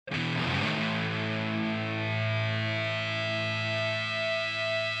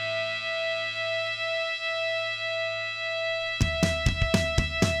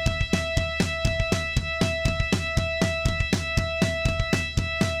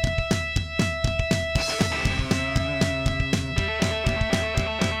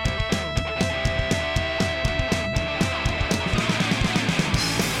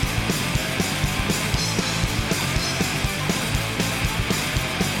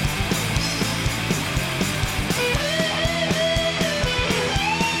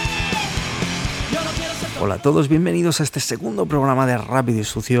Hola a todos, bienvenidos a este segundo programa de Rápido y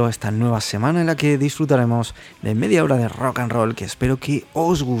Sucio, esta nueva semana en la que disfrutaremos de media hora de rock and roll que espero que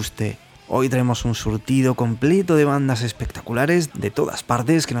os guste. Hoy traemos un surtido completo de bandas espectaculares de todas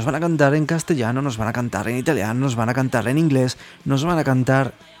partes que nos van a cantar en castellano, nos van a cantar en italiano, nos van a cantar en inglés, nos van a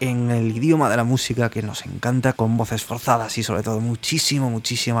cantar en el idioma de la música que nos encanta, con voces forzadas y sobre todo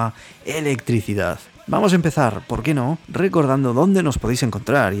muchísima electricidad. Vamos a empezar, ¿por qué no?, recordando dónde nos podéis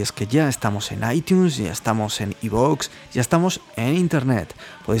encontrar, y es que ya estamos en iTunes, ya estamos en iVoox, ya estamos en Internet.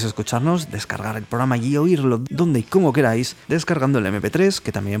 Podéis escucharnos, descargar el programa y oírlo donde y como queráis, descargando el MP3,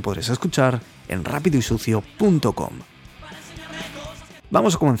 que también podréis escuchar en rapidoysucio.com.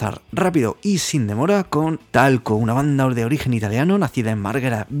 Vamos a comenzar rápido y sin demora con Talco, una banda de origen italiano nacida en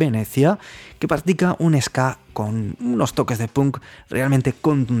Marghera, Venecia, que practica un ska con unos toques de punk realmente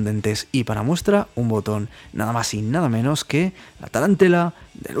contundentes, y para muestra un botón, nada más y nada menos que la tarantela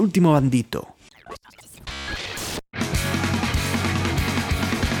del Último Bandito.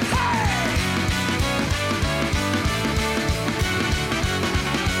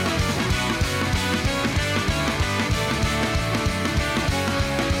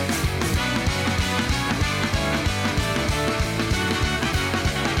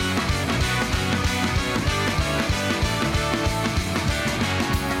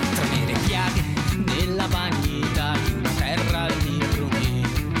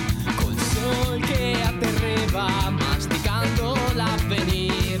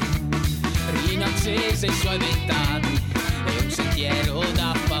 I suoi vent'anni e un sentiero da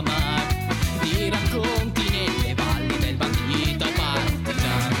affamare, di racconti nelle valli del bandito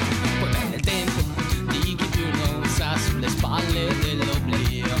partigiano. Poi venne il tempo di chi più non sa, sulle spalle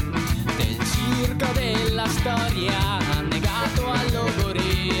dell'oblio, del circo della storia annegato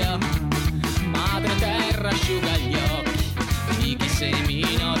all'ogoria. Madre terra asciuga gli occhi di chi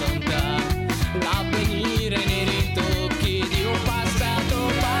semina lontano, l'avvenire nei ritocchi di un passato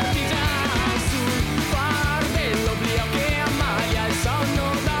partigiano.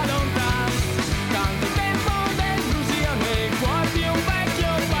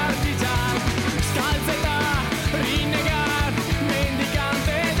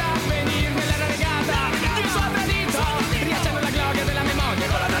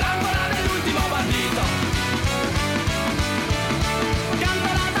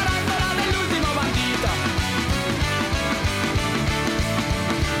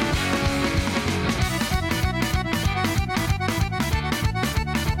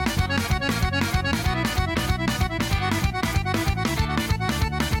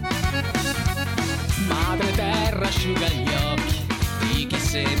 Asciuga gli occhi di chi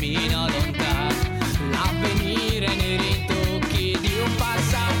semina lontano, l'avvenire nei ritocchi di un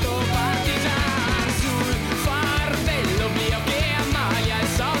passato partigiano. Sul far dell'oblio che ammalia il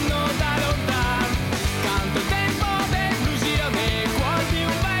sonno da lontano, canto il tempo dell'illusione, cuor di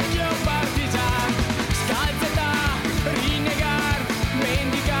un vecchio partigiano. Scalza da rinnegar,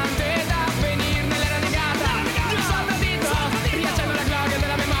 mendicante da venir nell'era negata di un soldadito, riaccendo la gloria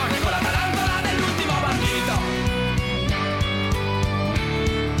della memoria con la tarantola dell'ultimo bandito.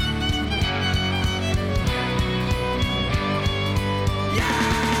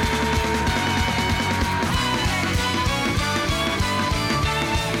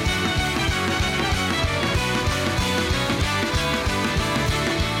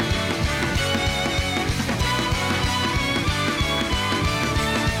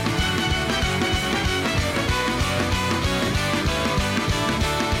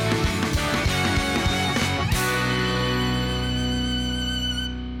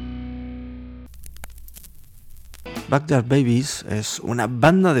 Backyard Babies es una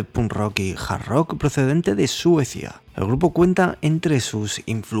banda de punk rock y hard rock procedente de Suecia. El grupo cuenta entre sus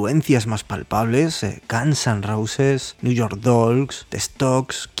influencias más palpables Guns N' Roses, New York Dolls, The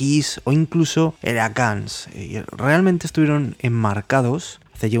Stooges, Kiss o incluso Guns. Y realmente estuvieron enmarcados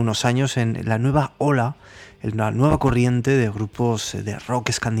hace ya unos años en la nueva ola, en la nueva corriente de grupos de rock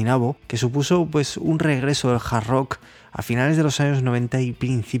escandinavo, que supuso pues un regreso del hard rock a finales de los años 90 y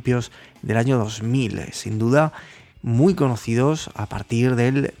principios del año 2000. Sin duda muy conocidos a partir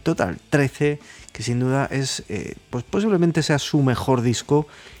del Total 13, que sin duda es pues posiblemente sea su mejor disco,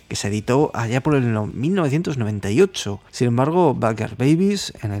 que se editó allá por el 1998. Sin embargo, Backyard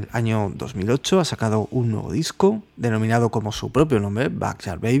Babies en el año 2008 ha sacado un nuevo disco denominado como su propio nombre,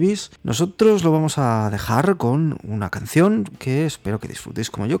 Backyard Babies. Nosotros lo vamos a dejar con una canción que espero que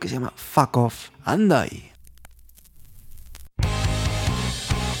disfrutéis como yo, que se llama Fuck Off and Die.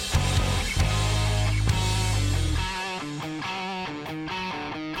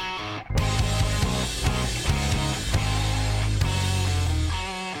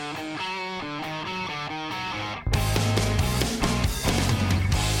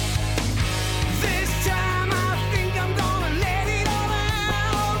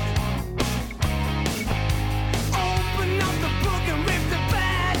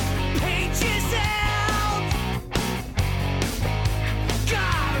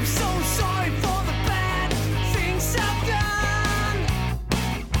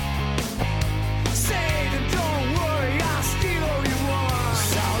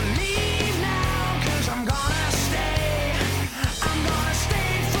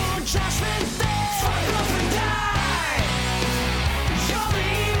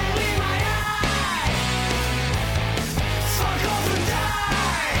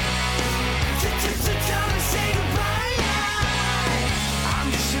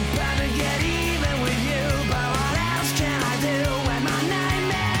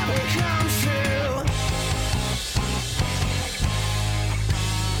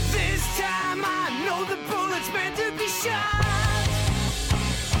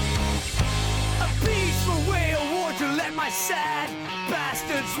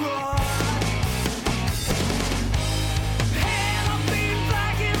 it's wrong. And I've been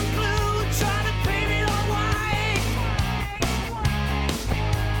black and blue, trying to paint it all white.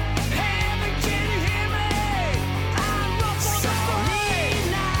 Hey, can you hear me? I'm up for the fight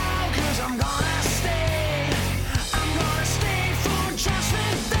now, 'cause I'm gonna stay. I'm gonna stay for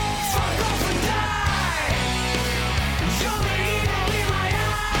judgment day. Fuck off and die. You're the evil in my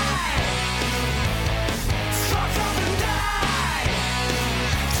eye. Fuck off and die.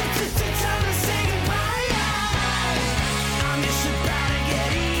 Time to say goodbye. I'm just about to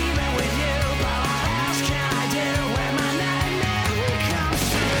get even with you, but what else can I do when my nightmare comes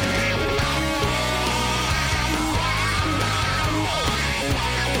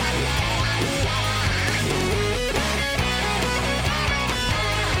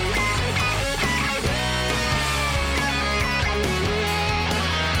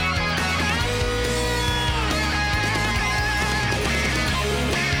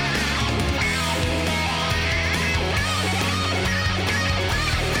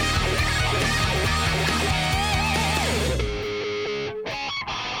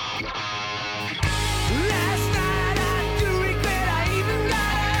Last night I do regret I even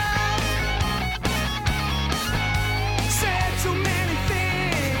got up. Said so many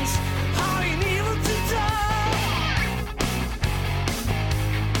things, all in evil to do.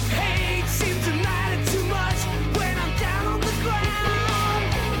 Hate seems to matter too much when I'm down on the ground.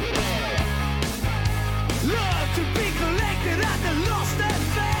 Love to be collected at the lost and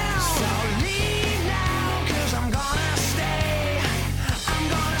found. So leave now, 'cause I'm gonna stay. I'm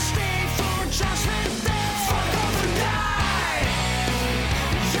gonna stay for judgment day. Fuck off and die.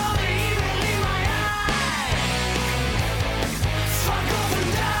 You're the evil in my eye. Fuck off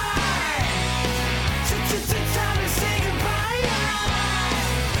and die. Time to say goodbye.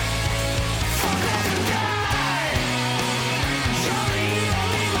 Fuck off and die. You're the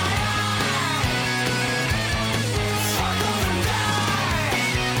evil in my eye. Fuck off and die.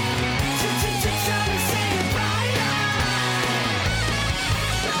 Time to say goodbye.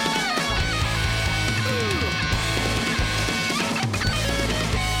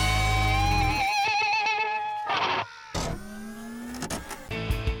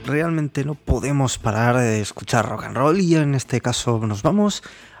 Realmente no podemos parar de escuchar rock and roll y en este caso nos vamos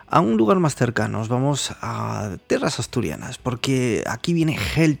a un lugar más cercano, nos vamos a tierras asturianas porque aquí viene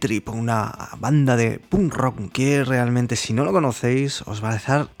Helltrip, una banda de punk rock que realmente si no lo conocéis os va a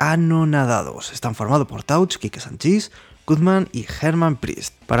dejar anonadados. Están formados por Touch, Quique Sanchís, Goodman y Herman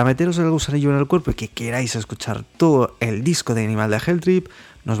Priest. Para meteros el gusanillo en el cuerpo y que queráis escuchar todo el disco de Animal de Helltrip,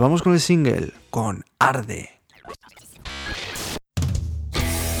 nos vamos con el single, con Arde.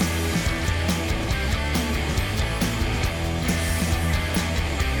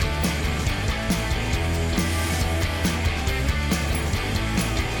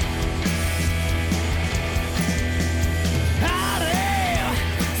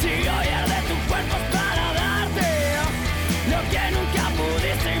 Si hoy arde tu cuerpo es para darte lo que nunca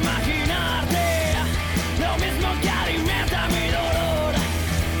pudiste imaginarte, lo mismo que alimenta mi dolor.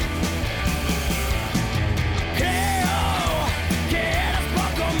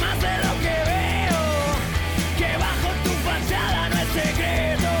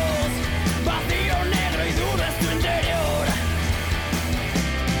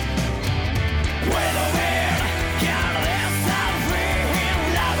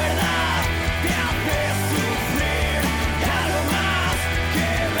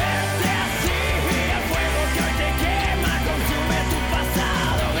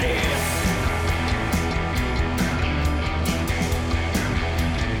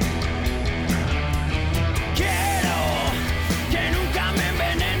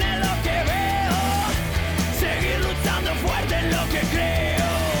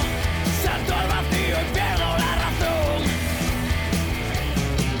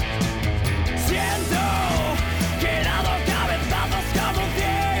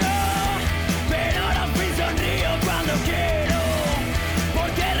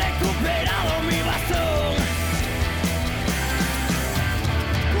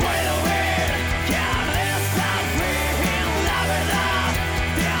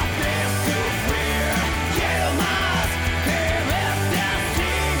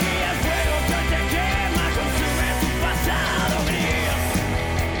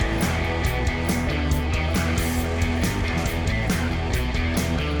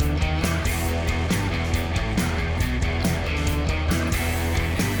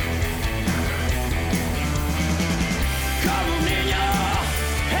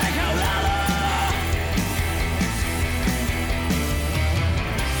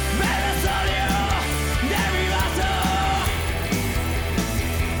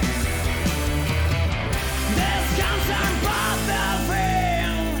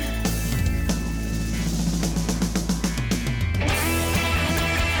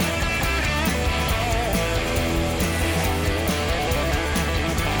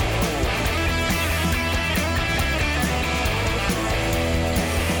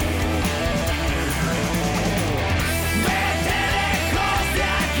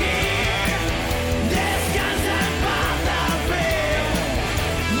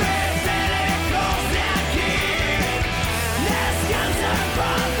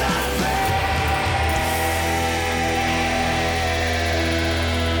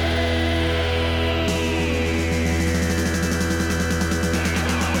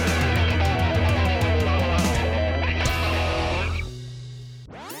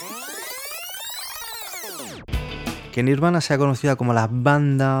 Que Nirvana sea conocida como la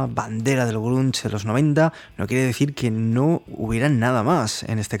bandera del grunge de los 90 no quiere decir que no hubiera nada más.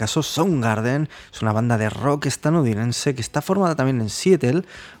 En este caso, Soundgarden es una banda de rock estadounidense que está formada también en Seattle,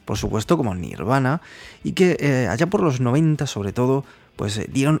 por supuesto como Nirvana, y que allá por los 90 sobre todo, pues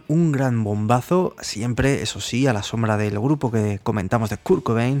dieron un gran bombazo, siempre, eso sí, a la sombra del grupo que comentamos de Kurt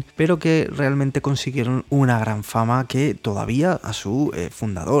Cobain, pero que realmente consiguieron una gran fama que todavía a su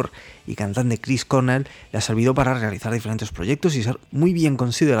fundador y cantante Chris Cornell le ha servido para realizar diferentes proyectos y ser muy bien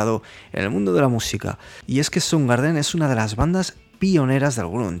considerado en el mundo de la música. Y es que Soundgarden es una de las bandas pioneras del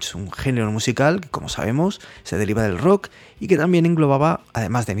grunge, un género musical que, como sabemos, se deriva del rock y que también englobaba,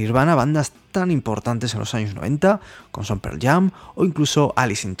 además de Nirvana, bandas tan importantes en los años 90 como son Pearl Jam o incluso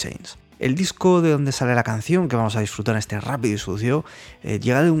Alice in Chains. El disco de donde sale la canción que vamos a disfrutar en este rápido y sucio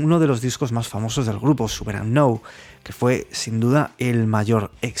llega de uno de los discos más famosos del grupo, Super Unknown, que fue sin duda el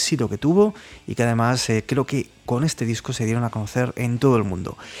mayor éxito que tuvo y que además creo que con este disco se dieron a conocer en todo el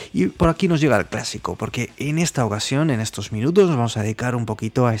mundo. Y por aquí nos llega el clásico, porque en esta ocasión, en estos minutos, nos vamos a dedicar un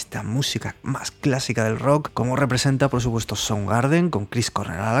poquito a esta música más clásica del rock, como representa por supuesto Soundgarden con Chris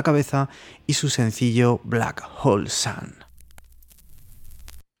Cornell a la cabeza y su sencillo Black Hole Sun.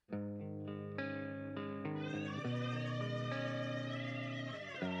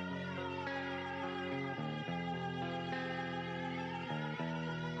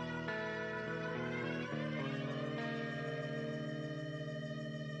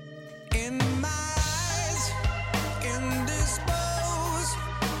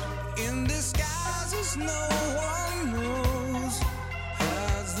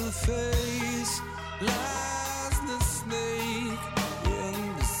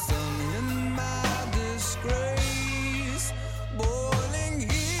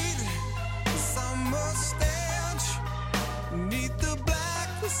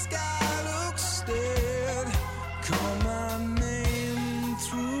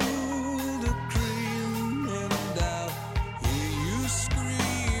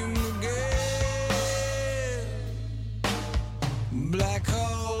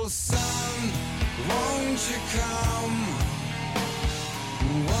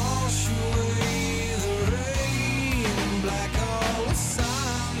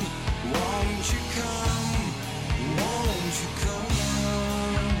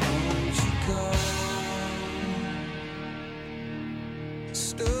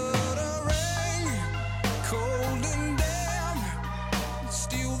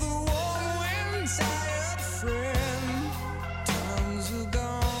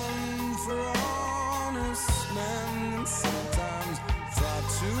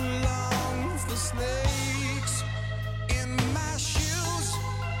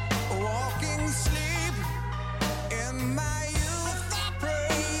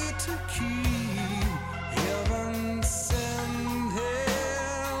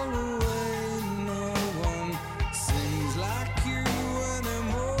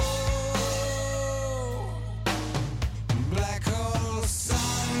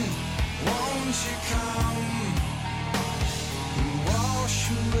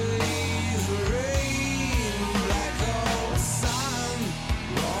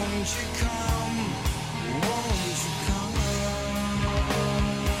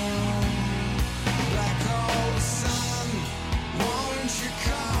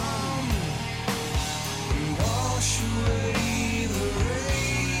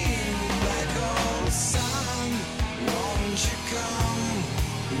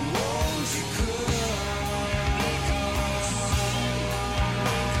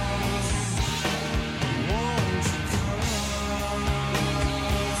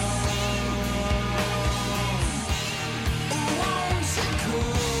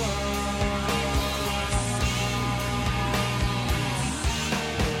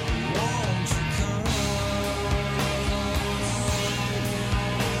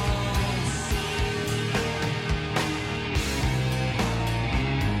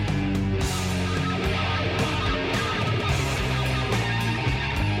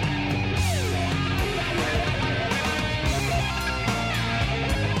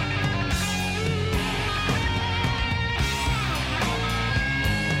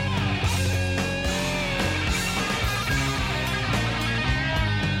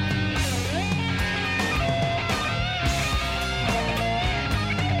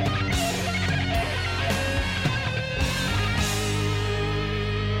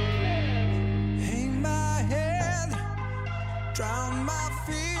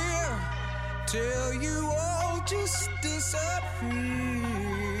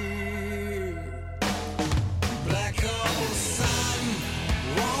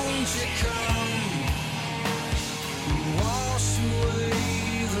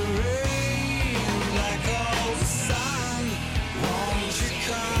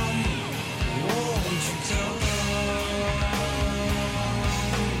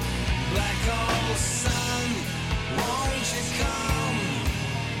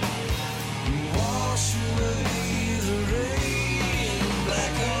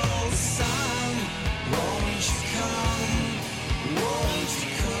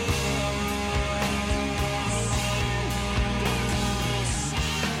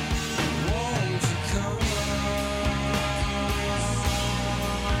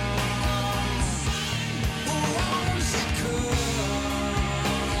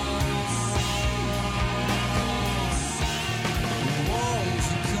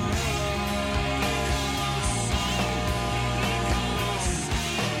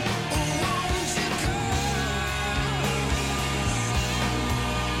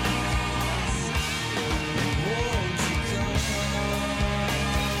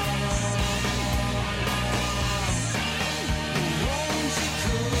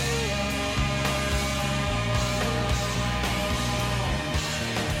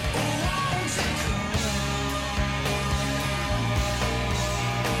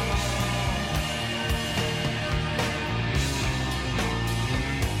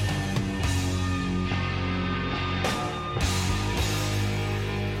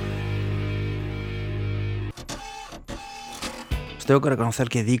 tengo que reconocer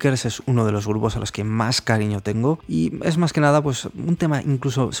que Dickers es uno de los grupos a los que más cariño tengo y es más que nada pues un tema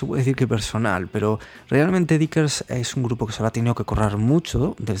incluso se puede decir que personal, pero realmente Dickers es un grupo que se lo ha tenido que currar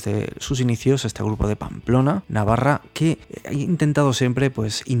mucho desde sus inicios, este grupo de Pamplona, Navarra, que ha intentado siempre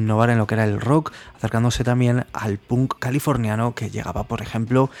pues innovar en lo que era el rock, acercándose también al punk californiano que llegaba, por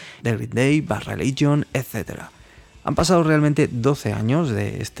ejemplo, de Green Day, Bad Religion, etc. Han pasado realmente 12 años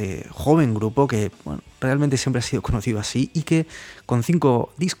de este joven grupo que realmente siempre ha sido conocido así y que con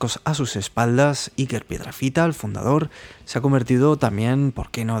 5 discos a sus espaldas, Iker Piedrafita, el fundador, se ha convertido también,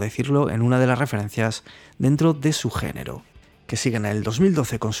 por qué no decirlo, en una de las referencias dentro de su género. Que siguen en el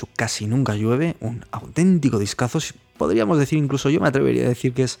 2012 con su Casi Nunca Llueve, un auténtico discazo, podríamos decir incluso, yo me atrevería a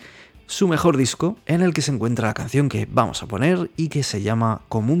decir que es su mejor disco, en el que se encuentra la canción que vamos a poner y que se llama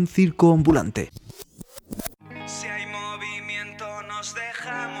Como un circo ambulante. Si hay movimiento nos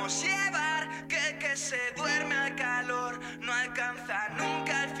dejamos llevar, que se duerme al calor, no alcanza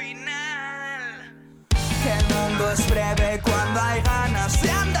nunca el final. Que el mundo es breve cuando hay ganas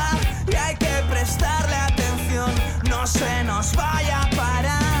de andar y hay que prestarle atención, no se nos vaya a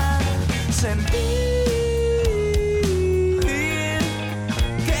parar. Sentir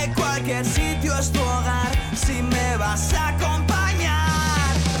que cualquier sitio es tu hogar si me vas a acompañar.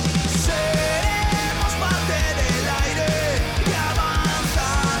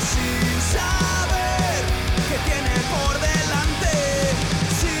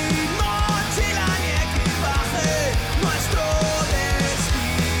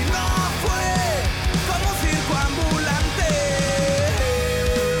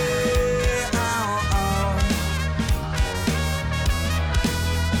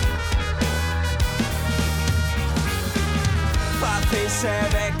 Se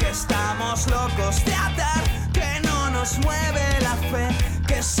ve que estamos locos de atar, que no nos mueve la fe,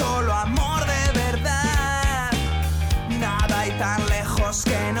 que solo amor de verdad. Nada hay tan lejos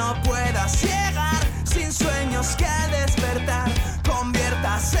que no puedas llegar, sin sueños que al despertar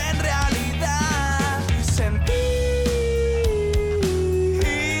conviertas en realidad. Sentir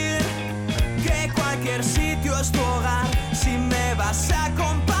que cualquier sitio es tu hogar si me vas a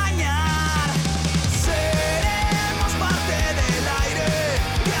acompañar.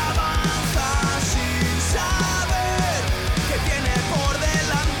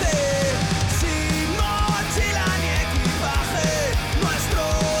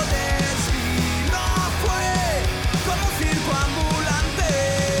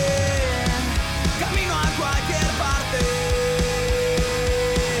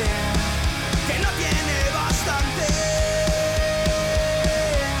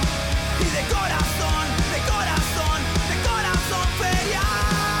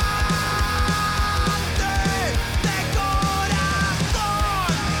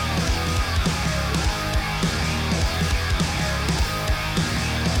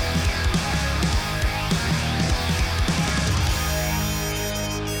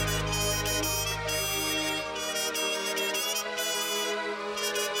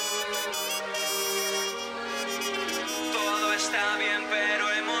 Está bien, pero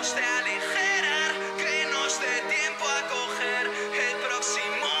hemos de aligerar, que nos dé tiempo a coger el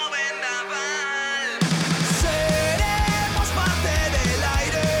próximo vendaval. Seremos parte del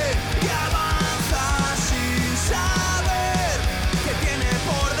aire y avanza sin saber qué tiene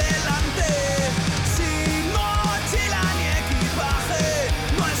por delante. Sin mochila ni equipaje,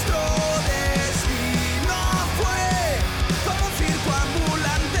 nuestro destino fue como un circo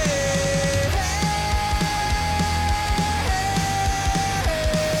ambulante.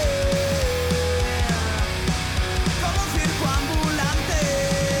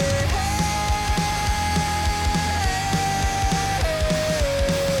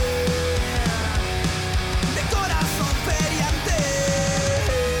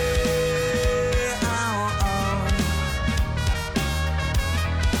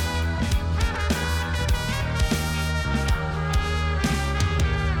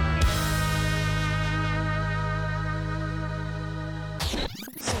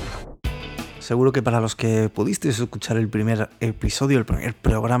 Seguro que para los que pudisteis escuchar el primer episodio, el primer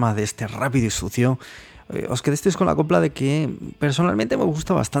programa de este Rápido y Sucio, os quedasteis con la copla de que personalmente me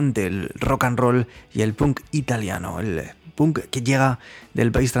gusta bastante el rock and roll y el punk italiano, el punk que llega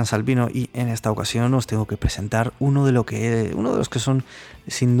del país transalpino, y en esta ocasión os tengo que presentar uno de los que son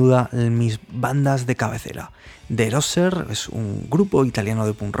sin duda mis bandas de cabecera. The Rosser es un grupo italiano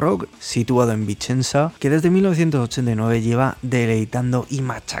de punk rock situado en Vicenza que desde 1989 lleva deleitando y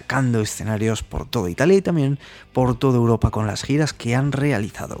machacando escenarios por toda Italia y también por toda Europa con las giras que han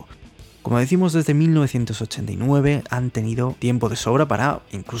realizado. Como decimos, desde 1989 han tenido tiempo de sobra para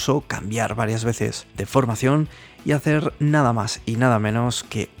incluso cambiar varias veces de formación y hacer nada más y nada menos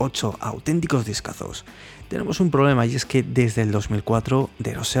que 8 auténticos discazos. Tenemos un problema y es que desde el 2004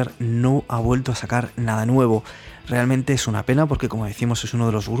 Deroser no ha vuelto a sacar nada nuevo. Realmente es una pena porque, como decimos, es uno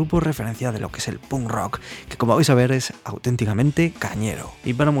de los grupos referencia de lo que es el punk rock, que como vais a ver es auténticamente cañero.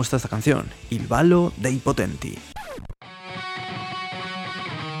 Y para muestra esta canción, Il ballo dei potenti.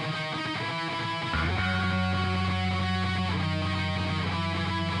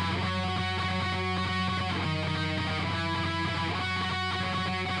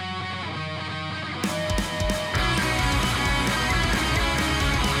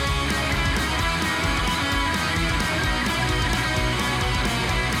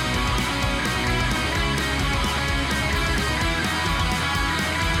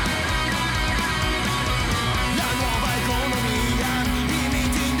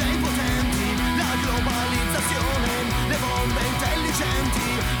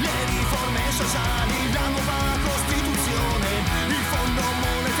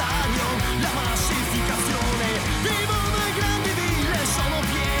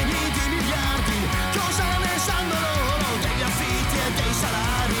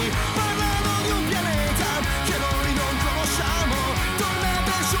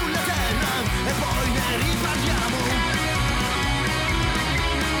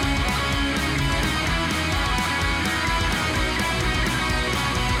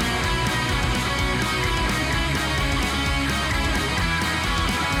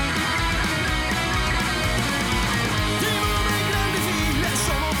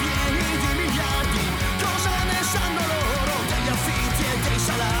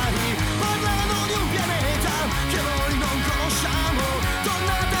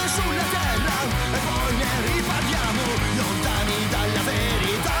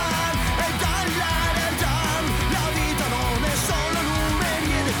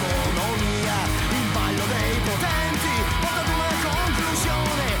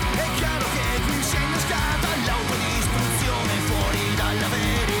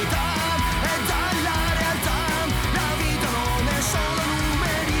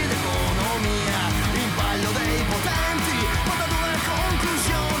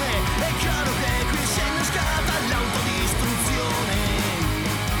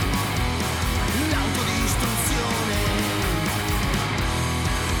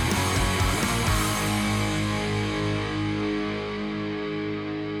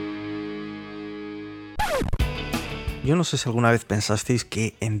 Yo no sé si alguna vez pensasteis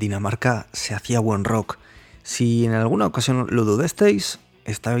que en Dinamarca se hacía buen rock. Si en alguna ocasión lo dudasteis,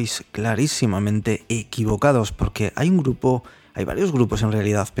 estáis clarísimamente equivocados, porque hay varios grupos en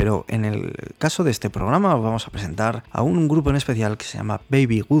realidad, pero en el caso de este programa vamos a presentar a un grupo en especial que se llama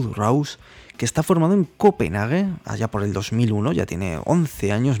Baby Good Rose, que está formado en Copenhague, allá por el 2001, ya tiene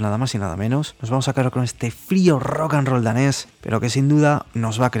 11 años nada más y nada menos. Nos vamos a quedar con este frío rock and roll danés, pero que sin duda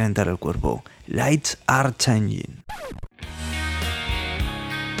nos va a calentar el cuerpo. Lights are changing.